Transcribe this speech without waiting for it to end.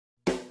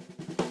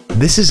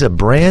This is a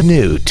brand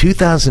new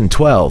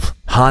 2012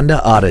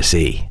 Honda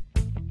Odyssey.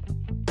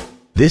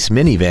 This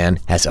minivan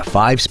has a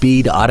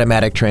 5-speed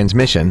automatic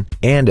transmission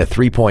and a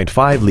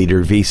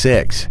 3.5-liter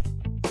V6.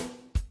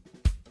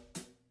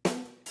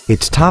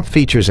 Its top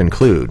features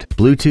include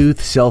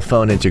Bluetooth cell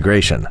phone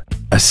integration,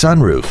 a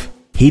sunroof,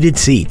 heated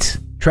seats,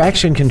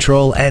 traction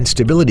control and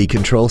stability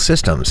control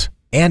systems,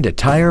 and a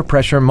tire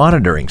pressure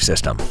monitoring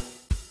system.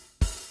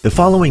 The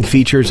following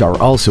features are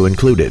also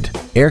included: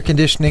 air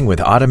conditioning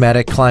with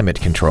automatic climate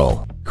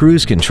control,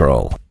 cruise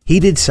control,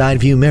 heated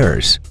side view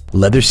mirrors,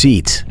 leather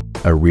seats,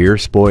 a rear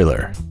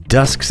spoiler,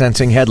 dusk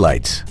sensing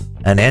headlights,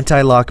 an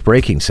anti-lock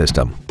braking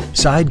system,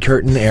 side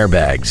curtain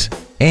airbags,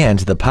 and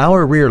the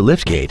power rear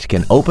liftgate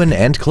can open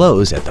and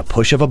close at the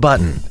push of a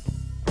button.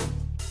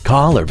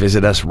 Call or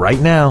visit us right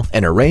now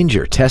and arrange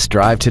your test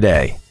drive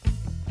today.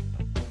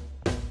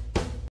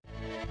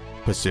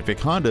 Pacific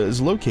Honda is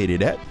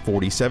located at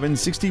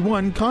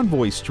 4761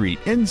 Convoy Street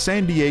in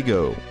San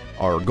Diego.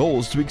 Our goal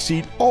is to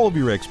exceed all of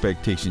your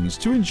expectations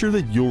to ensure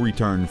that you'll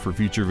return for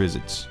future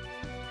visits.